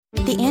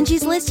The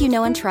Angie's List you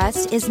know and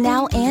trust is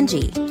now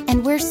Angie,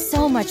 and we're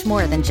so much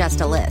more than just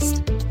a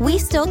list. We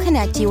still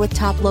connect you with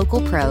top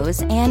local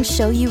pros and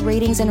show you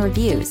ratings and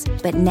reviews,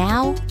 but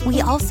now we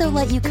also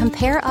let you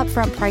compare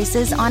upfront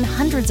prices on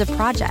hundreds of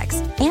projects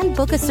and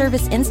book a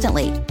service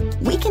instantly.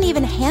 We can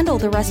even handle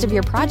the rest of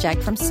your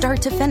project from start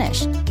to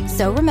finish.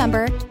 So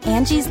remember,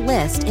 Angie's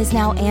List is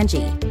now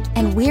Angie,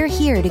 and we're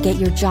here to get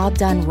your job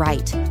done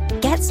right.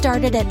 Get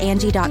started at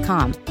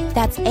Angie.com.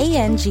 That's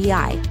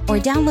ANGI, or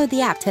download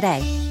the app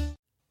today.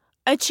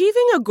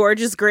 Achieving a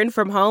gorgeous grin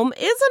from home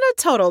isn't a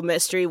total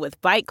mystery with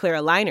Byte Clear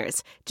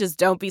aligners. Just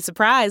don't be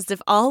surprised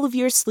if all of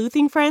your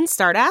sleuthing friends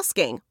start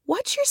asking,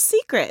 "What's your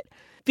secret?"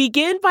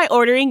 Begin by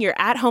ordering your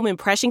at-home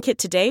impression kit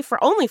today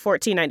for only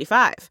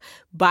 $14.95.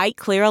 Byte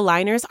Clear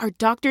aligners are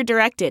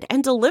doctor-directed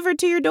and delivered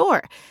to your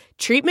door.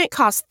 Treatment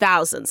costs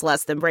thousands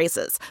less than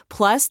braces.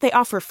 Plus, they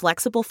offer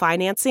flexible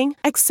financing,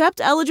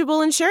 accept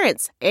eligible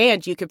insurance,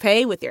 and you can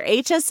pay with your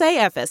HSA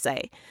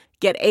FSA.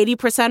 Get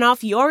 80%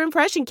 off your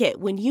impression kit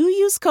when you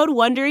use code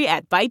WONDERY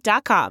at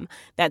Byte.com.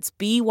 That's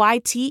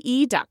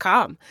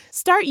BYTE.com.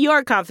 Start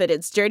your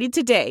confidence journey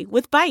today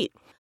with Byte.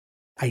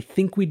 I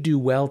think we do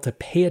well to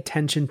pay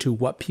attention to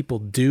what people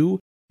do,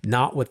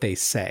 not what they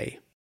say.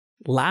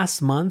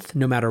 Last month,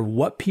 no matter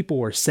what people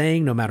were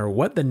saying, no matter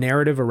what the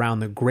narrative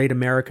around the Great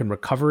American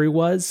Recovery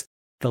was,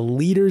 the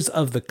leaders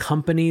of the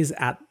companies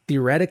at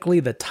theoretically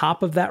the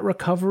top of that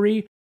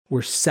recovery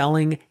were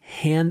selling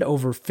hand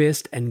over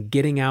fist and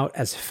getting out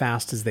as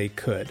fast as they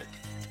could.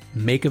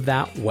 Make of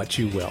that what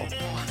you will.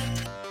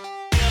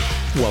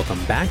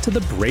 Welcome back to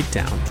The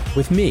Breakdown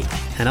with me,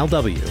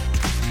 NLW.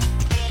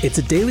 It's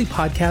a daily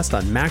podcast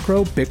on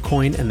macro,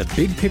 Bitcoin, and the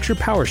big picture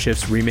power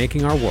shifts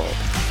remaking our world.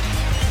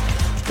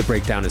 The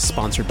Breakdown is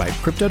sponsored by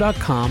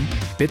Crypto.com,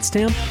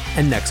 Bitstamp,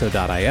 and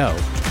Nexo.io,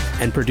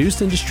 and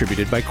produced and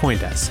distributed by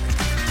CoinDesk.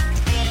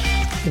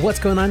 What's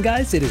going on,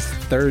 guys? It is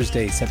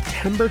Thursday,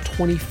 September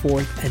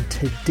 24th, and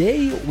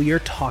today we are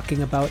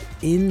talking about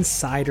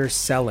insider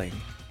selling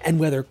and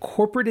whether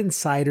corporate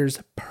insiders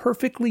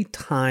perfectly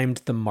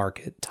timed the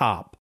market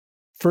top.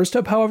 First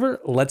up, however,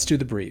 let's do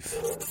the brief.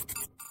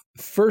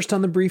 First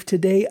on the brief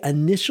today,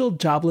 initial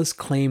jobless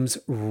claims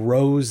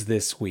rose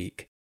this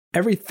week.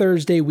 Every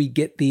Thursday, we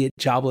get the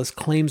jobless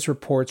claims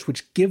reports,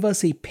 which give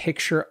us a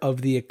picture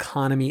of the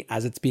economy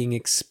as it's being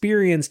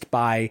experienced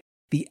by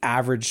the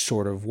average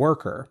sort of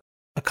worker.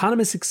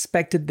 Economists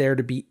expected there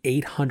to be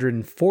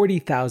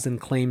 840,000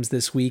 claims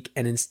this week,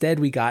 and instead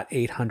we got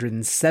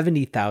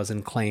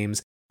 870,000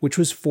 claims, which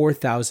was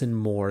 4,000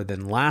 more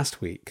than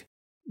last week.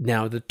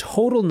 Now, the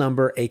total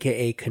number,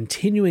 aka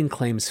continuing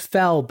claims,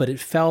 fell, but it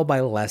fell by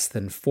less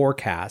than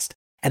forecast,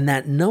 and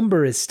that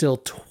number is still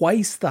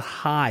twice the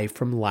high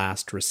from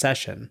last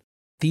recession.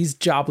 These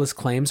jobless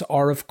claims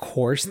are, of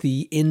course,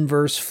 the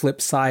inverse flip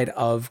side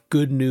of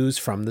good news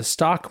from the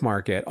stock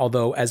market,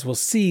 although, as we'll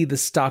see, the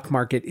stock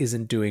market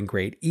isn't doing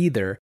great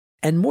either.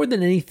 And more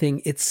than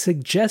anything, it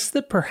suggests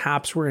that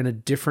perhaps we're in a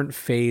different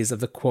phase of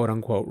the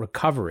quote-unquote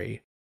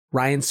recovery.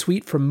 Ryan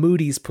Sweet from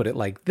Moody's put it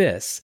like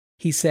this.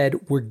 He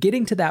said, "We're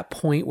getting to that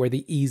point where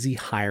the easy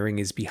hiring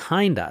is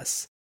behind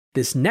us.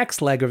 This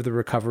next leg of the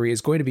recovery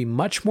is going to be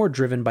much more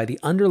driven by the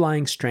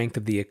underlying strength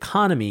of the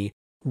economy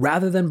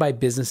rather than by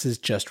businesses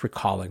just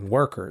recalling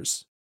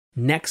workers."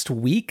 Next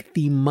week,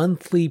 the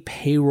monthly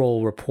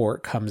payroll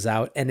report comes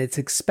out, and it's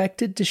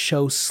expected to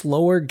show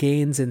slower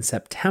gains in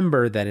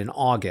September than in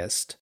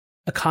August.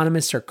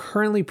 Economists are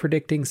currently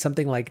predicting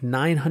something like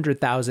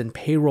 900,000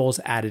 payrolls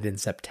added in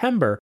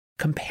September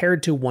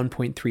compared to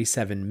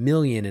 1.37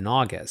 million in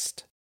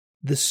August.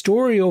 The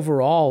story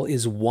overall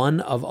is one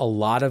of a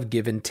lot of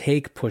give and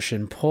take, push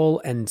and pull,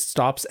 and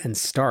stops and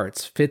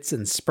starts, fits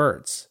and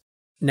spurts.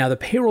 Now, the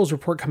payrolls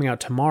report coming out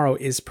tomorrow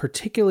is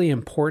particularly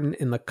important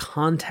in the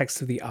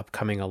context of the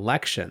upcoming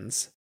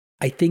elections.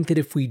 I think that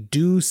if we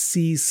do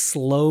see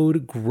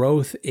slowed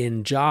growth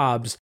in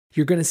jobs,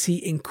 you're going to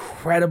see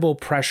incredible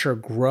pressure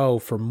grow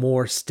for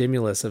more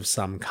stimulus of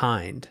some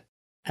kind.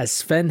 As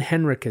Sven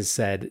Henrik has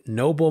said,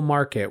 no bull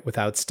market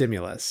without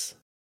stimulus.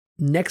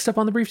 Next up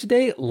on the brief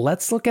today,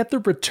 let's look at the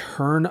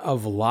return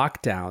of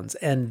lockdowns,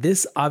 and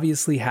this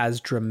obviously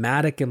has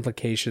dramatic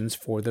implications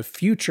for the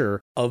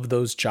future of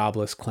those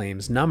jobless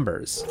claims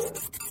numbers.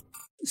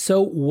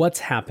 So what's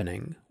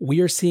happening? We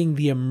are seeing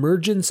the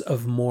emergence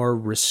of more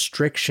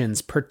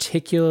restrictions,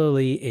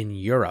 particularly in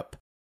Europe.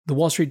 The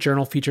Wall Street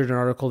Journal featured an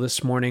article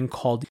this morning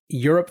called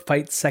 "Europe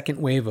Fights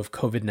Second Wave of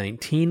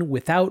COVID-19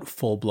 Without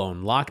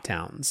Full-Blown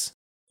Lockdowns."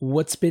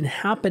 What's been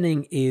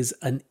happening is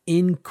an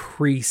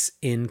increase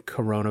in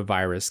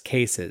coronavirus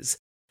cases.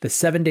 The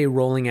 7-day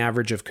rolling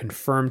average of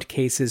confirmed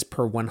cases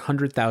per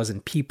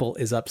 100,000 people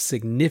is up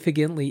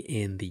significantly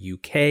in the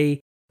UK,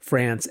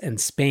 France,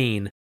 and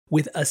Spain,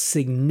 with a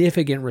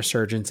significant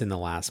resurgence in the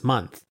last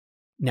month.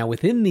 Now,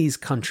 within these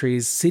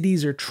countries,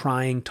 cities are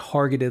trying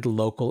targeted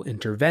local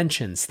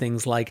interventions,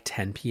 things like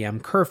 10 p.m.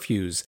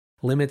 curfews,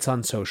 limits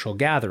on social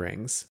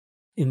gatherings.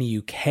 In the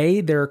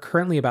UK, there are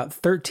currently about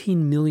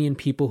 13 million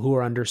people who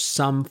are under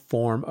some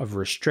form of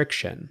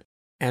restriction.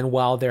 And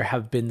while there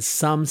have been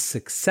some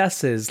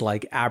successes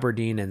like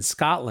Aberdeen and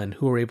Scotland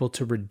who are able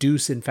to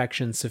reduce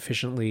infections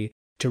sufficiently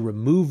to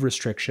remove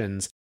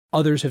restrictions,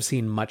 others have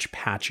seen much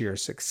patchier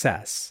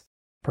success.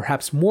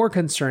 Perhaps more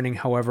concerning,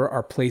 however,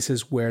 are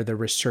places where the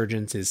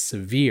resurgence is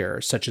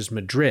severe, such as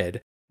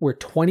Madrid, where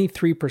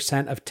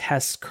 23% of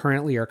tests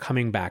currently are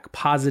coming back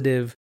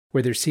positive,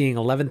 where they're seeing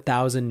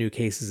 11,000 new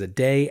cases a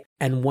day,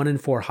 and 1 in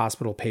 4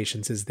 hospital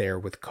patients is there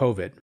with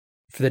COVID.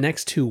 For the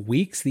next 2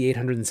 weeks, the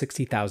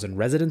 860,000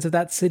 residents of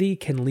that city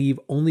can leave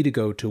only to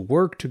go to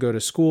work, to go to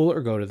school,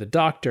 or go to the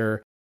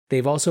doctor.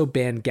 They've also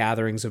banned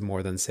gatherings of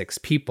more than 6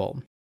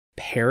 people.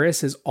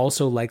 Paris is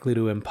also likely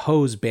to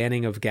impose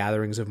banning of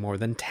gatherings of more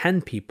than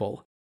 10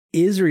 people.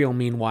 Israel,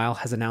 meanwhile,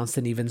 has announced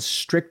an even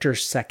stricter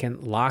second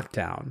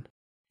lockdown.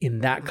 In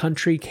that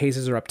country,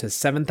 cases are up to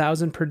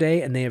 7,000 per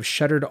day, and they have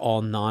shuttered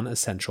all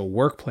non-essential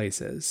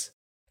workplaces.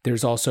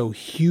 There's also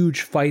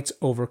huge fights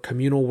over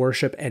communal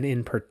worship and,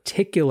 in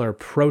particular,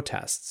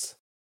 protests.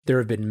 There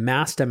have been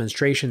mass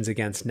demonstrations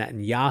against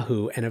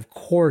Netanyahu, and of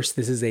course,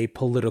 this is a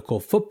political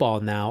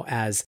football now,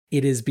 as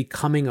it is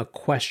becoming a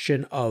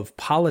question of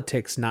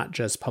politics, not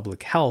just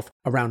public health,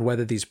 around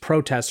whether these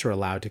protests are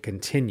allowed to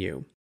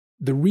continue.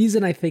 The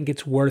reason I think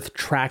it's worth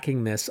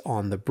tracking this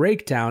on the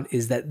breakdown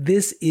is that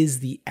this is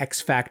the X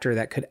factor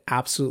that could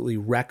absolutely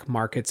wreck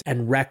markets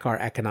and wreck our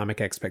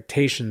economic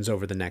expectations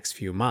over the next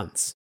few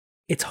months.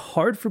 It's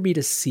hard for me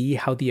to see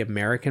how the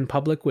American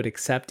public would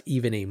accept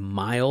even a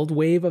mild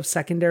wave of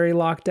secondary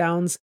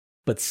lockdowns,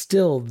 but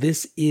still,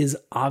 this is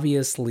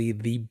obviously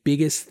the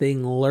biggest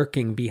thing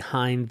lurking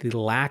behind the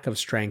lack of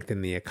strength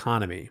in the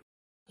economy.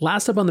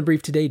 Last up on the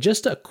brief today,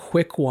 just a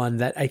quick one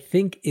that I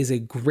think is a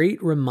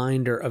great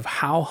reminder of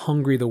how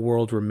hungry the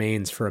world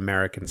remains for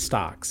American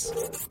stocks.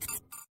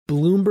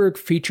 Bloomberg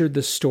featured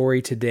the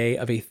story today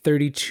of a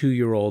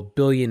 32-year-old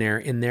billionaire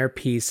in their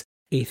piece,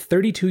 "A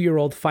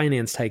 32-year-old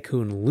finance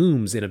tycoon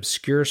looms in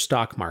obscure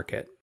stock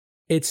market."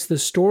 It's the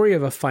story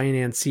of a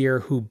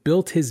financier who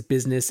built his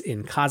business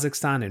in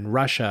Kazakhstan and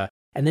Russia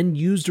and then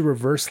used a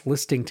reverse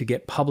listing to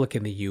get public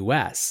in the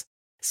US.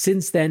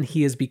 Since then,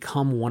 he has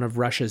become one of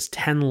Russia's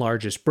 10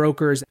 largest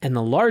brokers and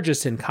the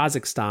largest in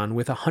Kazakhstan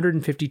with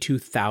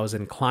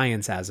 152,000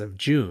 clients as of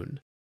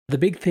June. The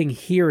big thing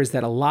here is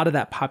that a lot of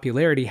that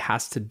popularity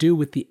has to do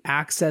with the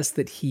access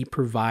that he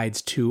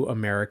provides to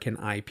American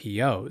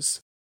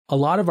IPOs. A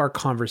lot of our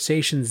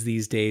conversations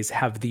these days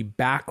have the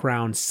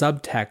background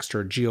subtext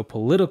or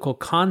geopolitical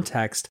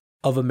context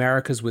of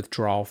America's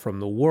withdrawal from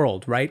the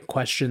world, right?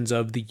 Questions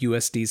of the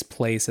USD's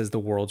place as the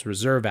world's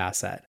reserve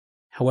asset.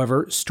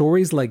 However,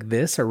 stories like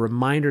this are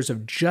reminders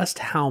of just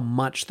how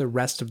much the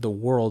rest of the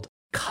world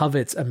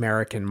covets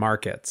American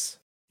markets.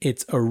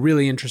 It's a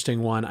really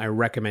interesting one. I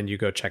recommend you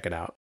go check it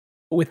out.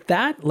 With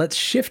that, let's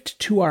shift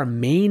to our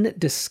main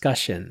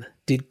discussion.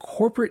 Did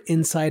corporate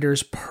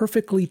insiders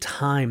perfectly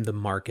time the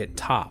market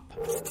top?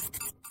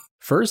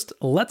 First,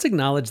 let's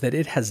acknowledge that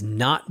it has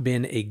not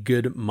been a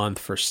good month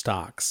for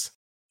stocks.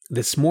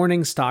 This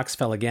morning, stocks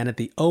fell again at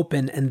the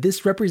open, and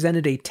this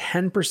represented a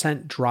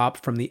 10% drop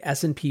from the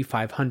S&P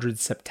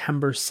 500's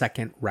September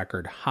 2nd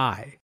record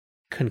high.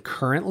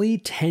 Concurrently,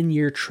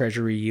 10-year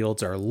Treasury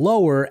yields are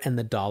lower and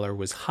the dollar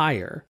was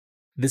higher.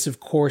 This, of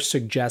course,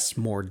 suggests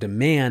more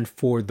demand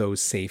for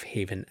those safe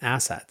haven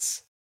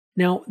assets.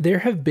 Now, there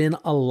have been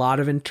a lot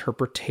of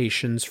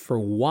interpretations for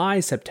why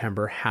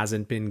September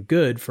hasn't been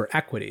good for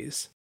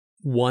equities.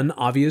 One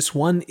obvious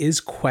one is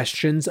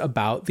questions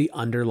about the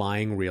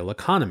underlying real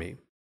economy.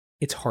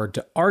 It's hard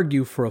to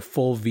argue for a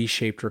full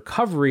V-shaped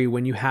recovery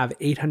when you have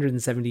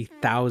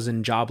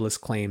 870,000 jobless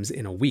claims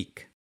in a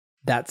week.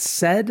 That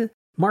said,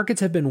 markets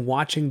have been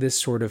watching this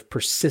sort of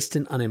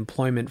persistent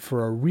unemployment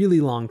for a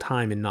really long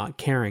time and not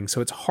caring,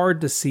 so it's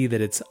hard to see that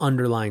it's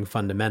underlying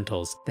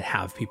fundamentals that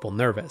have people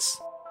nervous.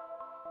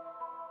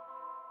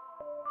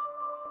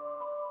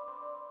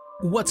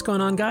 What's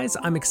going on, guys?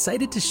 I'm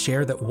excited to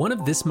share that one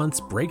of this month's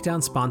breakdown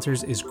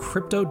sponsors is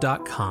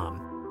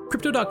Crypto.com.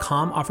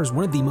 Crypto.com offers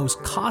one of the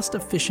most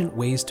cost-efficient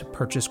ways to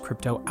purchase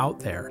crypto out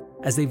there,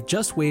 as they've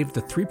just waived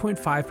the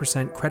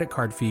 3.5% credit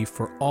card fee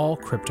for all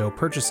crypto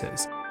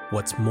purchases.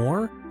 What's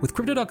more, with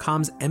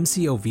Crypto.com's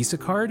MCO Visa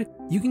card,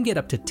 you can get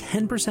up to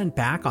 10%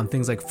 back on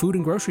things like food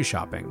and grocery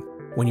shopping.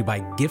 When you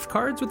buy gift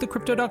cards with the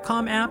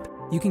Crypto.com app,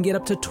 you can get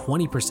up to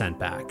 20%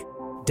 back.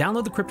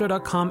 Download the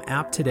Crypto.com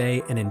app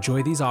today and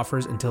enjoy these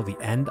offers until the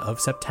end of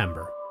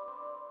September.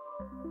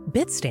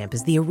 Bitstamp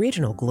is the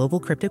original global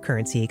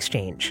cryptocurrency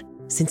exchange.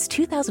 Since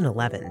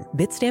 2011,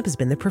 Bitstamp has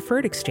been the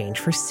preferred exchange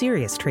for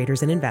serious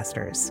traders and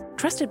investors,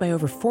 trusted by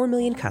over 4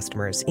 million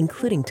customers,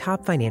 including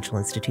top financial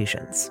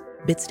institutions.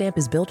 Bitstamp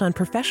is built on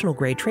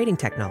professional-grade trading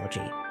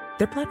technology.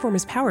 Their platform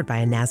is powered by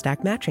a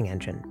NASDAQ matching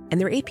engine,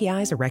 and their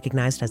APIs are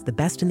recognized as the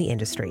best in the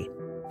industry.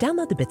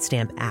 Download the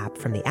Bitstamp app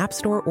from the App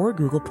Store or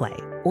Google Play,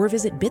 or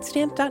visit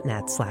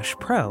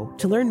bitstamp.net/pro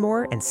to learn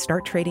more and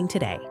start trading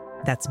today.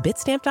 That's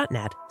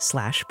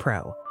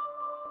bitstamp.net/pro.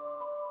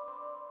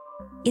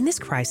 In this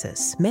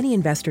crisis, many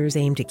investors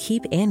aim to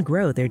keep and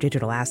grow their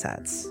digital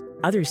assets.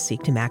 Others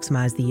seek to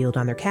maximize the yield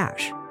on their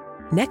cash.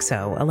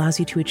 Nexo allows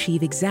you to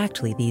achieve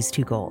exactly these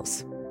two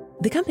goals.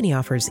 The company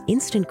offers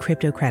instant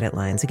crypto credit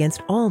lines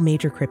against all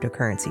major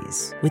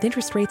cryptocurrencies, with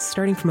interest rates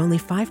starting from only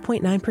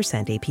 5.9%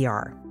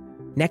 APR.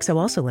 Nexo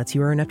also lets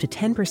you earn up to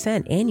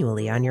 10%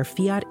 annually on your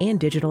fiat and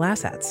digital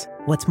assets.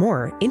 What's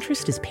more,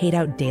 interest is paid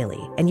out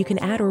daily, and you can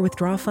add or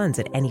withdraw funds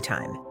at any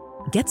time.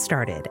 Get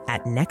started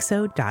at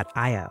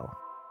nexo.io.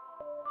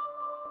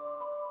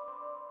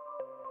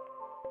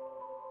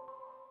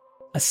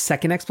 A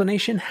second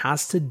explanation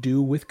has to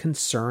do with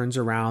concerns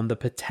around the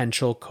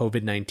potential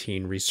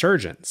COVID-19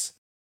 resurgence.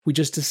 We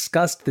just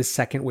discussed this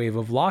second wave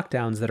of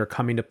lockdowns that are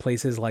coming to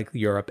places like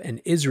Europe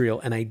and Israel,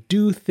 and I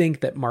do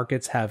think that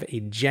markets have a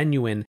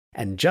genuine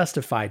and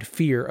justified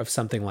fear of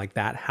something like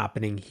that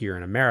happening here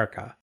in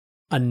America.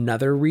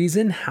 Another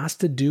reason has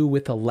to do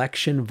with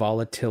election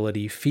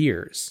volatility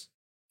fears.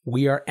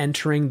 We are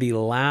entering the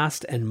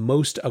last and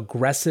most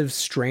aggressive,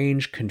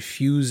 strange,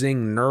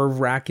 confusing,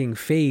 nerve-wracking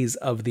phase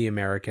of the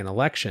American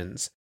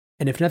elections.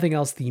 And if nothing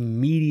else, the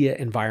media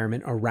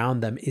environment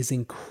around them is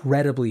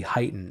incredibly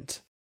heightened.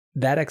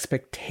 That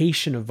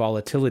expectation of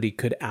volatility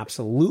could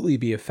absolutely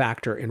be a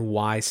factor in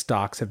why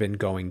stocks have been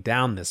going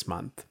down this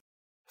month.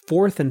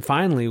 Fourth and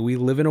finally, we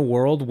live in a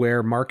world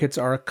where markets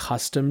are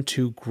accustomed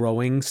to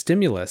growing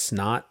stimulus,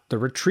 not the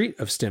retreat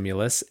of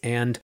stimulus,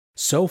 and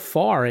so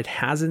far it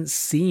hasn't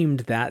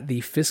seemed that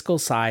the fiscal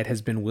side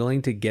has been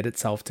willing to get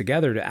itself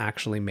together to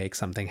actually make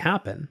something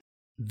happen.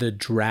 The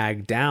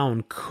drag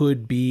down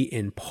could be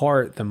in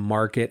part the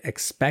market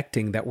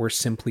expecting that we're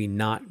simply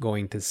not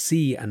going to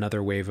see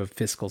another wave of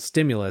fiscal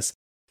stimulus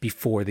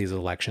before these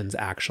elections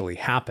actually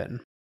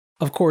happen.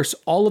 Of course,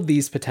 all of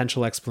these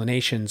potential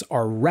explanations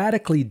are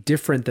radically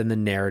different than the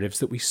narratives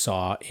that we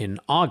saw in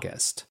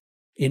August.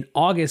 In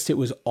August, it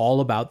was all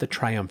about the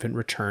triumphant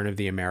return of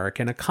the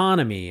American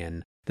economy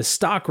and the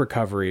stock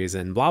recoveries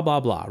and blah, blah,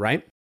 blah,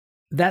 right?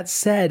 That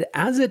said,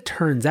 as it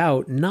turns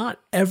out, not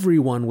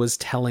everyone was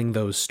telling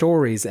those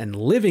stories and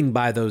living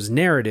by those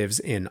narratives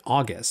in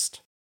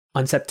August.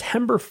 On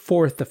September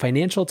 4th, the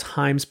Financial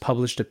Times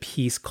published a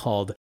piece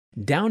called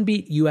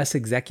 "Downbeat U.S.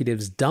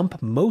 Executives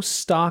Dump Most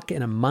Stock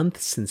in a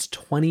Month Since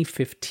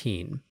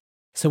 2015."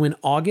 So in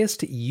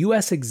August,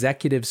 U.S.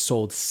 executives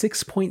sold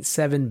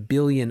 $6.7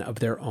 billion of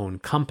their own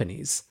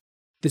companies.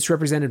 This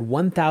represented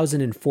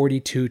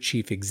 1,042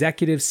 chief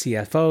executives,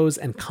 CFOs,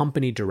 and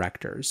company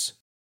directors.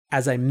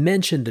 As I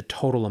mentioned, the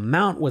total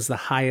amount was the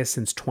highest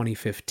since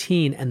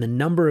 2015, and the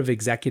number of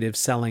executives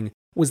selling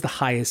was the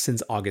highest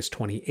since August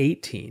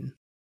 2018.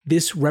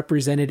 This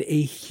represented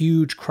a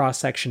huge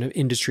cross-section of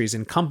industries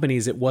and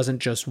companies. It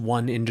wasn't just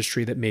one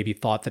industry that maybe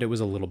thought that it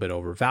was a little bit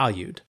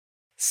overvalued.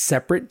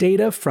 Separate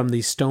data from the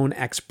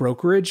StoneX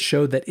brokerage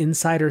showed that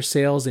insider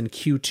sales in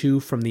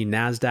Q2 from the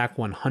NASDAQ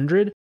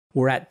 100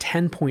 were at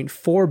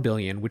 $10.4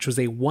 billion, which was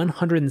a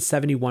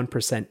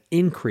 171%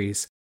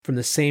 increase from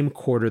the same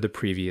quarter the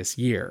previous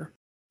year.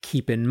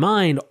 Keep in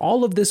mind,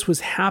 all of this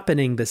was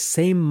happening the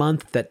same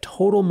month that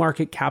total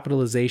market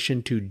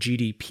capitalization to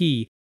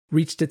GDP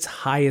reached its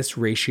highest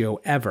ratio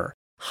ever,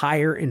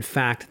 higher in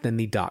fact than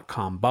the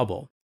dot-com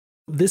bubble.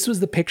 This was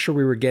the picture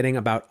we were getting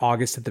about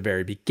August at the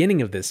very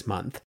beginning of this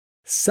month.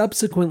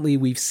 Subsequently,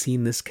 we've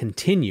seen this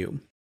continue.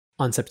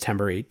 On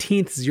September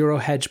 18th, Zero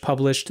Hedge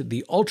published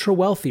 "The Ultra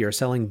Wealthy Are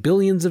Selling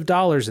Billions of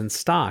Dollars in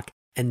Stock,"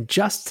 and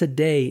just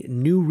today,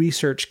 new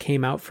research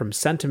came out from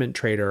Sentiment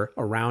Trader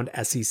around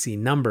SEC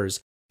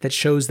numbers that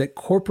shows that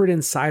corporate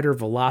insider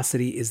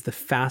velocity is the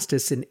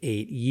fastest in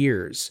 8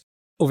 years.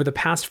 Over the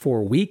past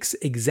 4 weeks,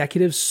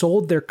 executives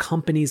sold their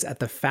companies at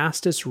the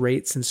fastest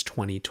rate since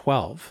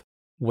 2012.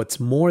 What's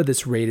more,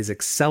 this rate is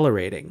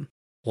accelerating.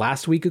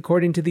 Last week,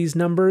 according to these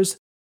numbers,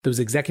 those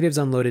executives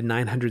unloaded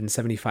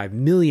 $975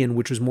 million,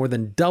 which was more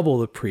than double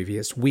the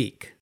previous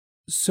week.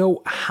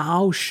 So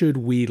how should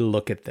we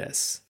look at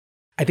this?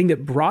 I think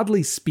that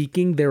broadly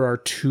speaking, there are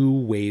two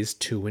ways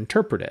to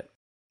interpret it.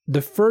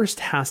 The first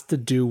has to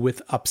do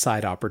with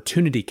upside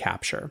opportunity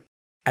capture.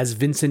 As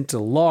Vincent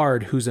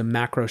Dillard, who's a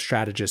macro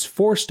strategist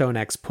for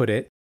StoneX, put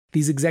it,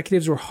 these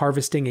executives were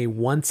harvesting a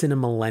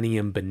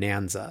once-in-a-millennium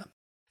bonanza.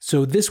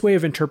 So this way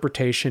of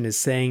interpretation is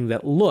saying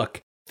that,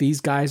 look,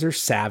 these guys are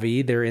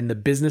savvy, they're in the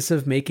business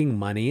of making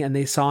money, and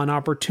they saw an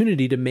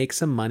opportunity to make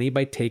some money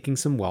by taking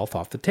some wealth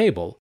off the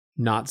table.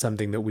 Not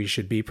something that we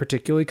should be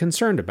particularly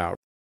concerned about.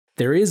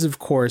 There is, of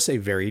course, a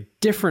very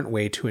different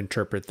way to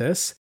interpret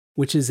this,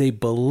 which is a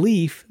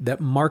belief that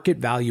market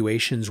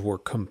valuations were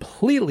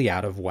completely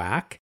out of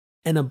whack,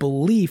 and a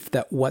belief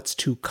that what's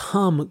to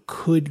come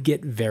could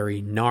get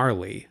very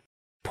gnarly.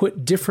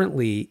 Put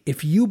differently,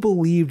 if you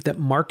believed that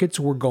markets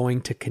were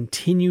going to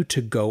continue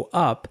to go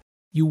up,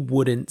 you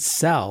wouldn't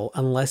sell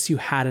unless you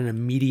had an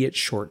immediate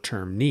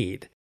short-term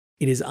need.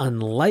 It is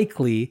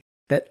unlikely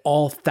that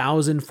all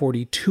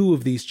 1,042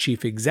 of these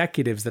chief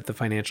executives that the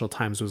Financial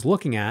Times was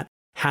looking at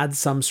had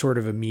some sort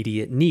of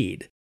immediate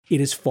need. It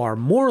is far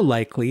more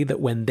likely that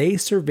when they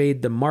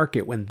surveyed the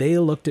market, when they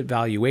looked at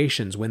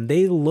valuations, when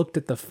they looked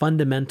at the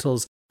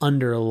fundamentals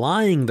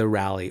underlying the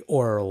rally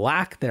or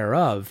lack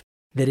thereof,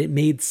 that it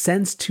made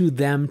sense to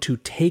them to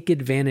take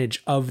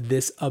advantage of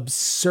this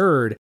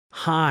absurd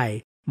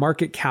high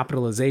market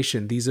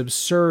capitalization, these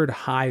absurd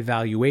high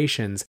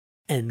valuations,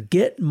 and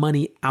get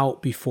money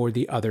out before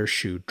the other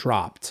shoe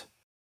dropped?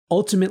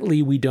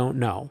 Ultimately, we don't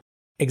know.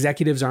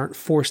 Executives aren't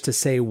forced to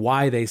say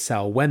why they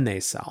sell when they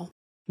sell.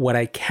 What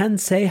I can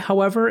say,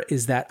 however,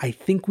 is that I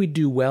think we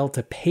do well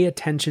to pay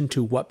attention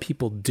to what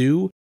people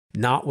do,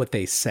 not what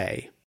they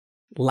say.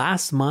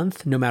 Last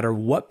month, no matter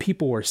what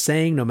people were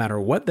saying, no matter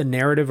what the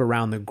narrative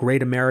around the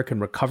Great American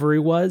Recovery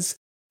was,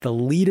 the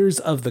leaders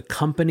of the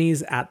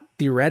companies at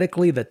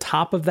theoretically the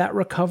top of that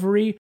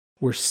recovery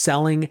were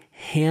selling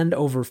hand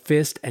over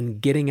fist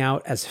and getting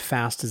out as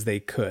fast as they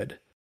could.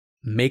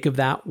 Make of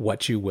that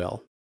what you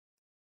will.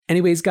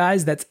 Anyways,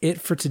 guys, that's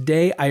it for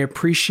today. I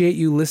appreciate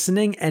you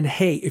listening. And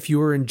hey, if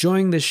you are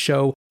enjoying this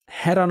show,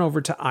 head on over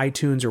to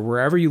iTunes or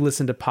wherever you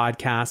listen to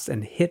podcasts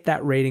and hit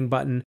that rating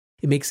button.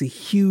 It makes a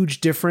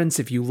huge difference.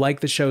 If you like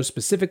the show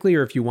specifically,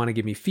 or if you want to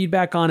give me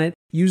feedback on it,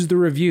 use the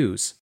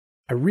reviews.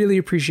 I really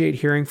appreciate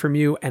hearing from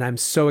you, and I'm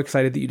so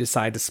excited that you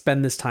decide to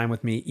spend this time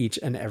with me each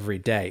and every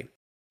day.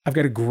 I've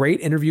got a great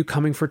interview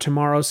coming for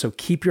tomorrow, so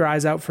keep your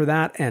eyes out for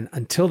that. And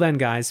until then,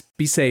 guys,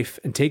 be safe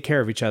and take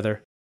care of each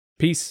other.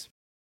 Peace.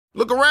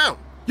 Look around.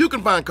 You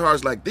can find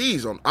cars like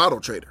these on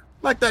AutoTrader,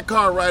 like that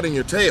car right in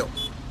your tail.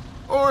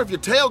 Or if you're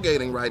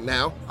tailgating right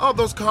now, all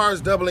those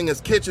cars doubling as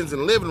kitchens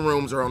and living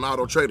rooms are on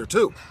AutoTrader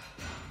too.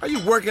 Are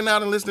you working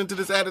out and listening to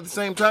this ad at the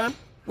same time?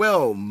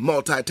 Well,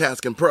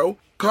 multitasking pro,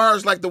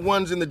 cars like the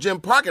ones in the gym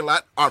parking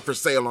lot are for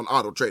sale on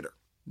AutoTrader.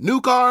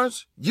 New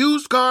cars,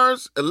 used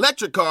cars,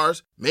 electric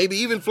cars, maybe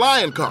even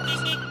flying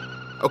cars.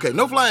 Okay,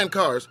 no flying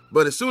cars,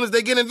 but as soon as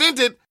they get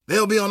invented,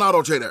 they'll be on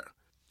AutoTrader.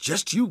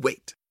 Just you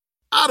wait.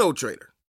 AutoTrader.